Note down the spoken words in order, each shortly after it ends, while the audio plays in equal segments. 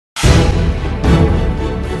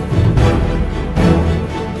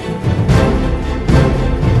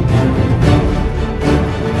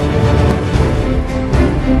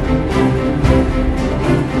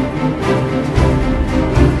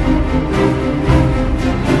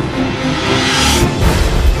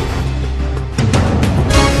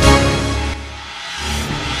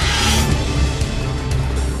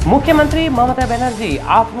मुख्यमन्त्री ममता ब्यानर्जी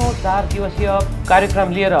आफ्नो 4 दिवसीय कार्यक्रम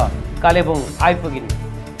लिएर कालेबुङ आइपुगिन्।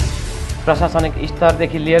 प्रशासनिक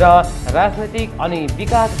स्तरदेखि लिएर राजनैतिक अनि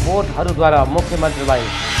विकास बोर्डहरूद्वारा मुख्यमन्त्रीलाई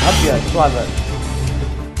भव्य स्वागत।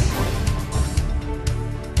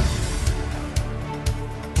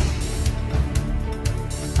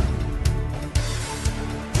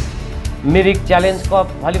 मिरिक च्यालेन्ज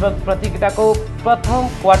कप भलिबल प्रतियोगिताको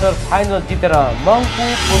प्रथम क्वार्टर फाइनल जितेर मङ्पू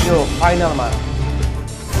पुग्यो फाइनलमा।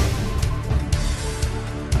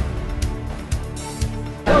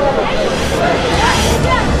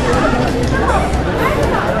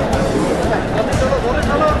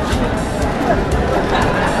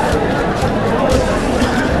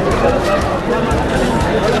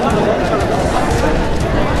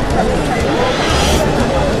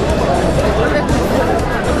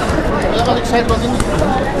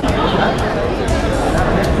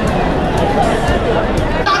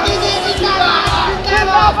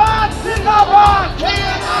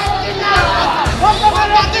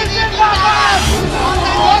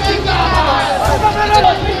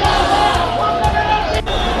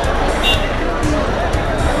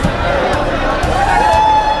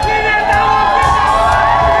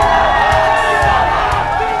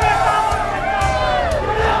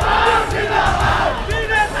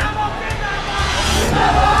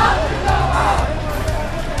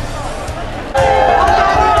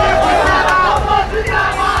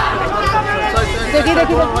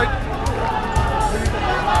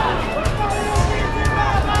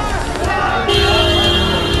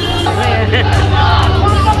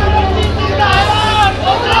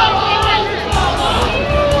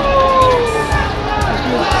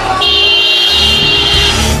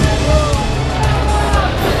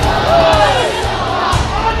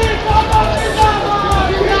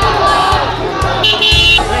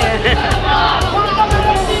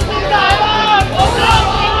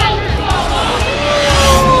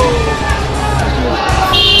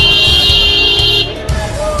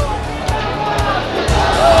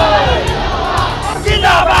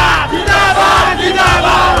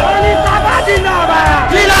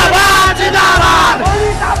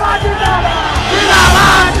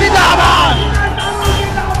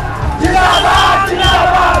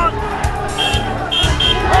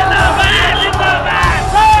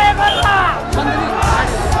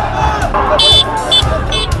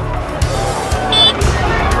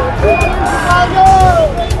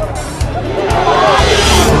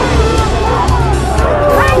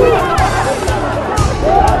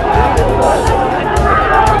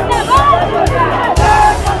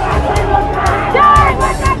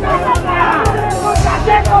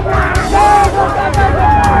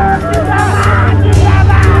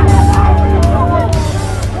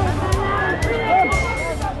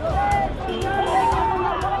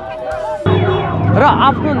 र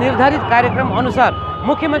आफ्नो निर्धारित कार्यक्रम अनुसार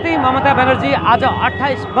मुख्यमन्त्री ममता ब्यानर्जी आज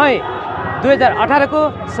 28 मई 2018 को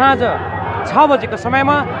साँझ 6 बजेको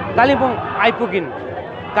समयमा कालेबुङ आइपुगिन्।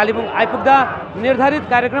 कालेबुङ आइपुग्दा निर्धारित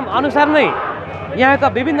कार्यक्रम अनुसार नै यहाँका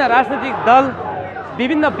विभिन्न राजनीतिक दल,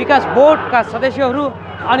 विभिन्न विकास बोर्डका सदस्यहरू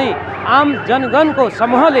अनि आम जनगणको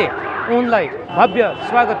समूहले उनलाई भव्य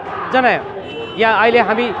स्वागत जनायो। यहाँ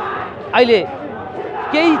अहिले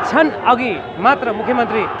केही क्षण अघि मात्र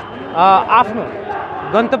मुख्यमन्त्री आफ्नो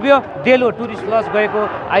गन्तव्य डेलो टुरिस्ट लज गएको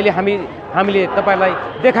अहिले हामीले तपाईलाई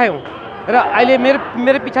देखायौँ। र अहिले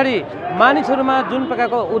मेरो पछाडि मानिसहरूमा जुन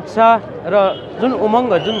प्रकारको उत्साह र जुन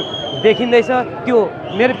उमङ्ग जुन देखिँदैछ त्यो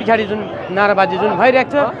मेरो पछाडि जुन नाराबाजी जुन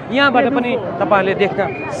भइरहेको छ यहाँबाट पनि तपाईँहरूले देख्न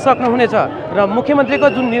सक्नुहुनेछ। र मुख्यमन्त्रीको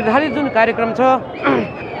जुन निर्धारित जुन कार्यक्रम छ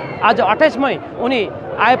आज 28 मई उनी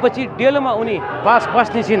आएपछि डेलोमा उनी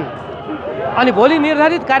बस्ने छिन्। अनि भोलि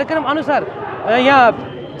निर्धारित कार्यक्रम अनुसार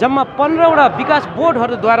यहाँ जम्मा 15वटा विकास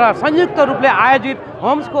बोर्डहरूद्वारा संयुक्त रूपले आयोजित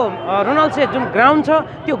होम्सको रोनाल्डसे जुन ग्राउन्ड छ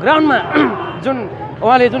त्यो ग्राउन्डमा जुन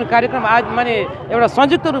उहाँले जुन कार्यक्रम एउटा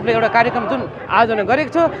संयुक्त रूपले एउटा कार्यक्रम जुन आयोजना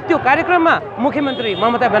गरेको छ त्यो कार्यक्रममा मुख्यमन्त्री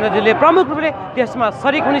ममता ब्यानर्जीले प्रमुख रूपले त्यसमा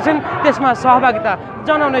सरिक हुनेछन्, त्यसमा सहभागिता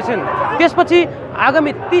जनाउनेछन्। त्यसपछि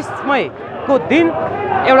आगामी 30 मईको दिन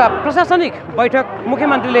एउटा प्रशासनिक बैठक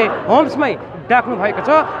मुख्यमन्त्रीले होम्समै डाक्नु भएको छ।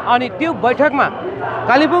 अनि त्यो बैठकमा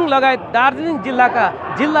कालेबुङ लगायत दार्जिलिङ जिल्लाका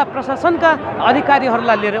जिल्ला प्रशासनका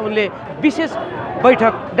अधिकारीहरूलाई लिएर उनले विशेष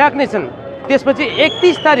बैठक डाक्नेछन्। त्यसपछि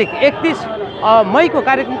 31 मईको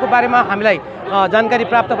कार्यक्रमको बारेमा हामीलाई जानकारी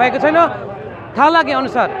प्राप्त भएको छैन। थाहा लागे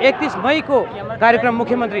अनुसार 31 मईको कार्यक्रम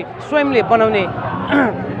मुख्यमन्त्री स्वयंले बनाउने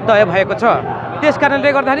तय भएको छ।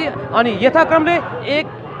 त्यसकारणले गर्दाखेरि अनि यथाक्रमले 1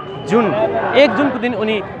 जुनको दिन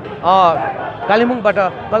उनी कालेबुङबाट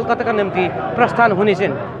कलकत्ताका निम्ति प्रस्थान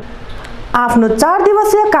हुनेछन्। आफ्नो 4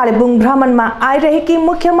 दिवसीय कालेबुङ भ्रमणमा आइरहेकी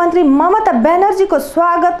मुख्यमन्त्री ममता ब्यानर्जीको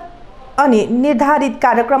स्वागत अनि निर्धारित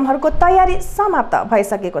कार्यक्रमहरूको तयारी समाप्त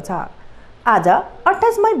भइसकेको छ। आज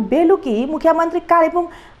 28 मई बेलुकी मुख्यमन्त्री कालेबुङ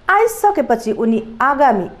आइसकेपछि उनी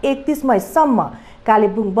आगामी 31 मईसम्म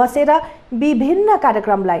कालेबुङ बसेर विभिन्न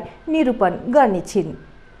कार्यक्रमलाई निरूपण गर्नेछिन्।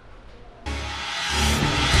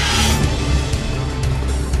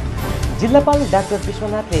 जिल्लापाल डाक्टर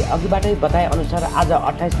विश्वनाथले अघिबाटै बताए अनुसार आज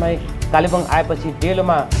 28 मई कालेबुङ आएपछि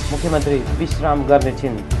डेलोमा मुख्यमन्त्री विश्राम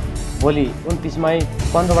गर्नेछिन्। भोलि 29 मई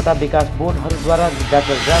 15वटा विकास बोर्डहरूद्वारा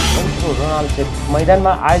डाक्टर ग्राम होम्सको रोनाल्ड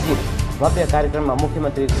मैदानमा आयोजित भव्य कार्यक्रममा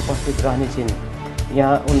मुख्यमन्त्री उपस्थित रहनेछिन्।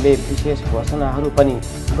 यहाँ उनले विशेष घोषणाहरू पनि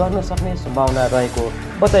गर्न सक्ने सम्भावना रहेको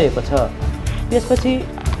बताइएको छ। त्यसपछि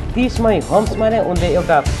 30 मई होम्समा नै उनले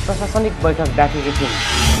एउटा प्रशासनिक बैठक डाकेकी थिइन्,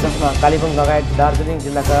 जसमा कालेबुङ लगायत दार्जिलिङ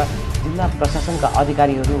जिल्लाका जिल्ला प्रशासनका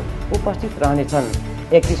अधिकारीहरू उपस्थित रहनेछन्।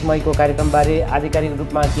 31 मईको कार्यक्रमबारे आधिकारिक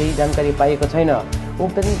रूपमा केही जानकारी पाइएको छैन।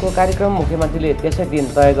 उक्त दिनको कार्यक्रम मुख्यमन्त्रीले त्यसै दिन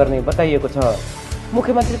तय गर्ने बताइएको छ।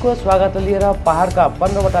 मुख्यमन्त्रीको स्वागत लिएर पहाडका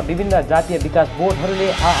 15वटा विभिन्न जातीय विकास बोर्डहरूले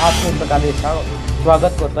आफ्नै प्रकारले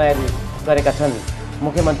स्वागतको तयारी गरेका छन्।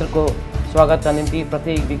 मुख्यमन्त्रीको स्वागतका निम्ति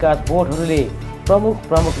प्रत्येक विकास बोर्डहरूले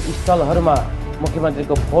प्रमुख स्थलहरूमा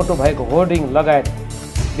मुख्यमन्त्रीको फोटो भएको होर्डिङ लगायत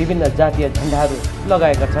विभिन्न जातीय झण्डाहरू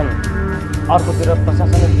लगाएका छन्। अर्कोतिर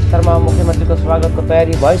प्रशासनिक स्तरमा मुख्यमन्त्रीको स्वागतको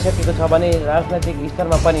तयारी भइसकेको छ भने राजनैतिक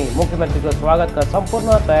स्तरमा पनि मुख्यमन्त्रीको स्वागतका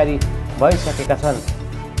सम्पूर्ण तयारी भइसकेका छन्।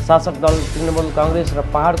 शासक दल तृणमूल काङ्ग्रेस र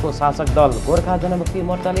पहाडको शासक दल गोर्खा जनमुक्ति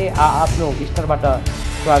मोर्चाले आफ्नो स्तरबाट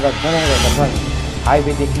स्वागत जनाइरहेका छन्।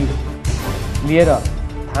 हाइवेदेखि लिएर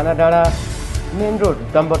थाना डाँडा मेन रोड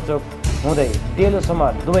डम्बरचोक हुँदै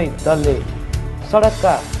डेलोसम्म दुवै दलले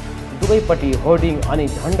सडकका दुवैपट्टि होर्डिङ अनि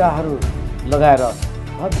झण्डाहरू लगाएर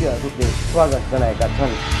भव्य रूपले स्वागत जनाएका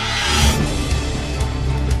छन्।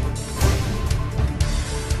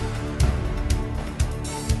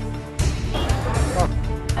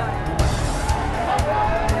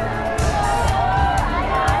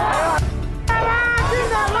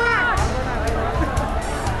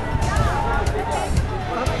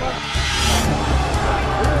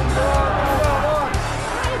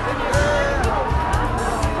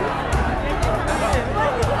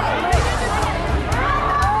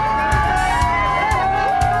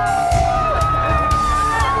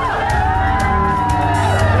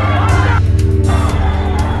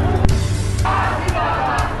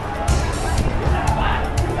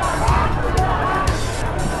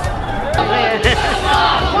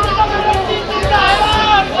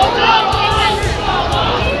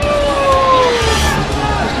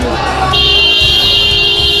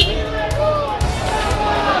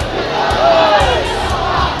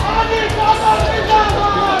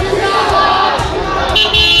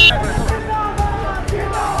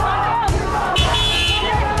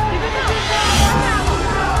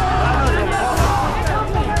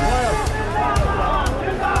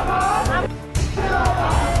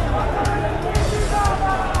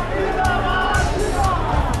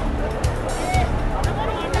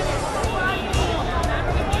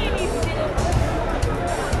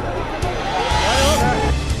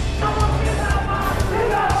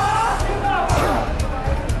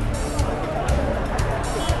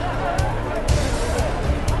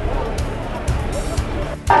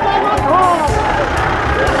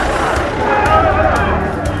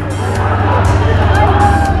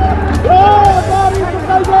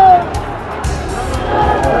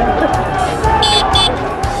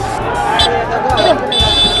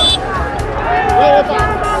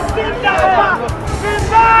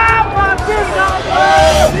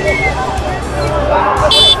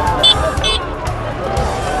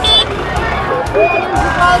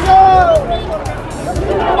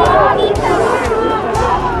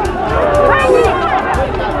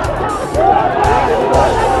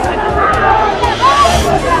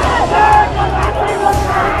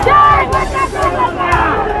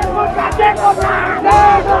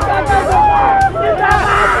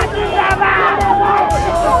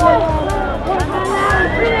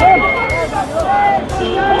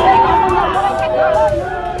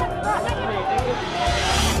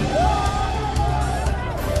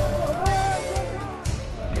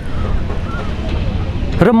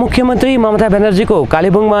 र मुख्यमन्त्री ममता ब्यानर्जीको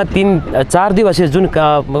कालेबुङमा 3-4 दिवसीय जुन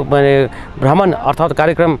भ्रमण अर्थात्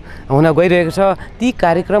कार्यक्रम हुन गइरहेको छ, ती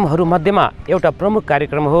कार्यक्रमहरू मध्येमा एउटा प्रमुख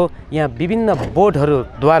कार्यक्रम हो यहाँ विभिन्न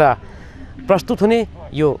बोर्डहरूद्वारा प्रस्तुत हुने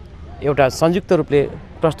यो एउटा संयुक्त रूपले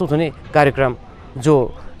प्रस्तुत हुने कार्यक्रम जो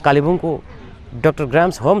कालेबुङको डाक्टर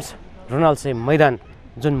ग्राम्स होम्स रोनाल्ड मैदान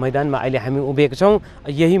जुन मैदानमा अहिले हामी उभिएका छौँ,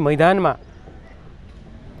 यही मैदानमा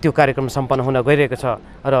त्यो कार्यक्रम सम्पन्न हुन गइरहेको छ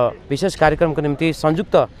र विशेष कार्यक्रमको निम्ति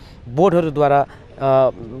संयुक्त बोर्डहरूद्वारा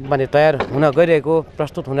माने तयार हुन गइरहेको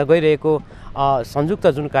प्रस्तुत हुन गइरहेको संयुक्त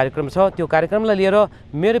जुन कार्यक्रम छ त्यो कार्यक्रमलाई लिएर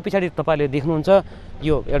मेरो पछाडि तपाईँले देख्नुहुन्छ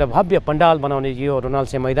यो एउटा भव्य पण्डाल बनाउने यो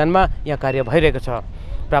रोनाल्से मैदानमा यहाँ कार्य भइरहेको छ।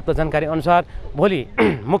 प्राप्त जानकारी अनुसार भोलि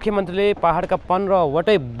मुख्यमन्त्रीले पहाडका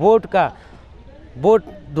 15वटै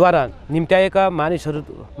बोर्डद्वारा निम्त्याएका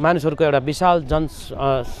मानिसहरूको एउटा विशाल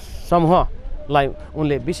समूहलाई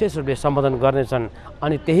उनले विशेष रूपले सम्बोधन गर्नेछन्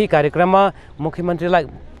अनि त्यही कार्यक्रममा मुख्यमन्त्रीलाई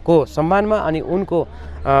को सम्मानमा अनि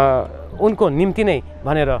उनको निम्ति नै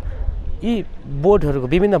भनेर यी बोर्डहरूको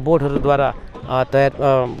विभिन्न बोर्डहरूद्वारा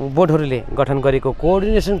बोर्डहरूले गठन गरेको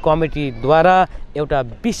कोअर्डिनेसन कमिटीद्वारा एउटा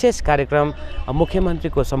विशेष कार्यक्रम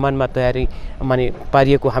मुख्यमन्त्रीको सम्मानमा तयारी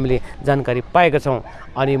पारिएको हामीले जानकारी पाएका छौँ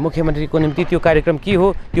अनि मुख्यमन्त्रीको निम्ति त्यो कार्यक्रम के हो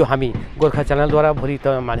त्यो हामी गोर्खा च्यानलद्वारा भोलि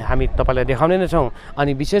हामी तपाईँलाई देखाउने नै छौँ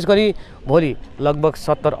अनि विशेष गरी भोलि लगभग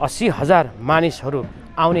 70-80 हजार मानिसहरू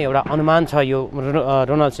आउने एउटा अनुमान छ यो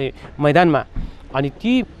रोनाल्से मैदानमा अनि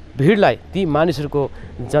ती भिडलाई ती मानिसहरूको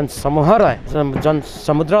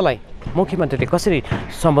जनसमुद्रलाई मुख्यमन्त्रीले कसरी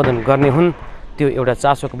सम्बोधन गर्ने हुन् त्यो एउटा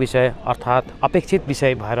चासोको विषय अर्थात् अपेक्षित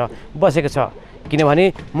विषय भएर बसेको छ किनभने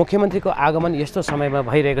मुख्यमन्त्रीको आगमन यस्तो समयमा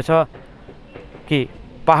भइरहेको छ कि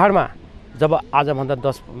पहाडमा जब आजभन्दा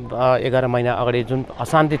 10-11 महिना अगाडि जुन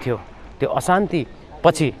अशान्ति थियो त्यो अशान्ति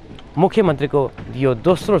पछि मुख्यमन्त्रीको यो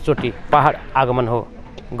दोस्रो चोटि पहाड आगमन हो।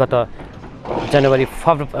 गत जनवरी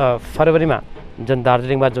फरवरीमा जुन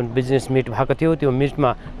दार्जिलिङमा जुन बिजनेस मिट भएको थियो त्यो मिटमा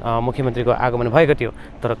मुख्यमन्त्रीको आगमन भएको थियो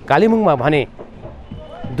तर कालिम्पोङमा भने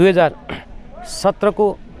 2017 को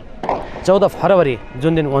 14 फरवरी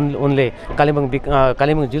जुन दिन उनले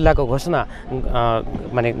कालिम्पोङ जिल्लाको घोषणा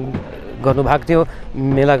गर्नुभएको थियो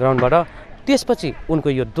मेला ग्राउन्डबाट त्यसपछि उनको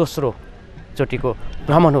यो दोस्रो चोटिको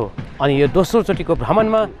भ्रमण हो अनि यो दोस्रो चोटिको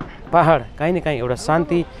भ्रमणमा पहाड काहीँ न काहीँ एउटा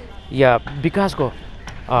शान्ति या विकासको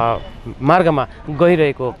मार्गमा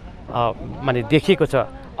गइरहेको देखिएको छ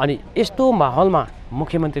अनि यस्तो माहौलमा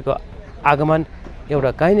मुख्यमन्त्रीको आगमन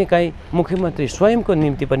एउटा काहीँ न काहीँ मुख्यमन्त्री स्वयंको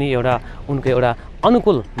निम्ति पनि एउटा उनको एउटा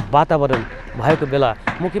अनुकूल वातावरण भएको बेला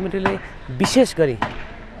मुख्यमन्त्रीले विशेष गरी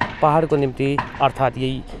पहाडको निम्ति अर्थात्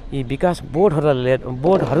यी विकास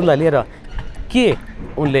बोर्डहरूलाई लिएर के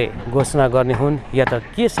उनले घोषणा गर्ने हुन् या त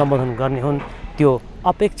के सम्बोधन गर्ने हुन् त्यो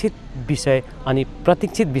अपेक्षित विषय अनि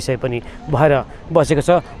प्रतीक्षित विषय पनि भएर बसेको छ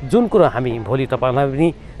जुन कुरो हामी भोलि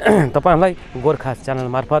तपाईँहरूलाई गोर्खा च्यानल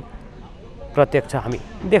मार्फत प्रत्यक्ष हामी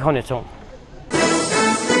देखाउनेछौँ।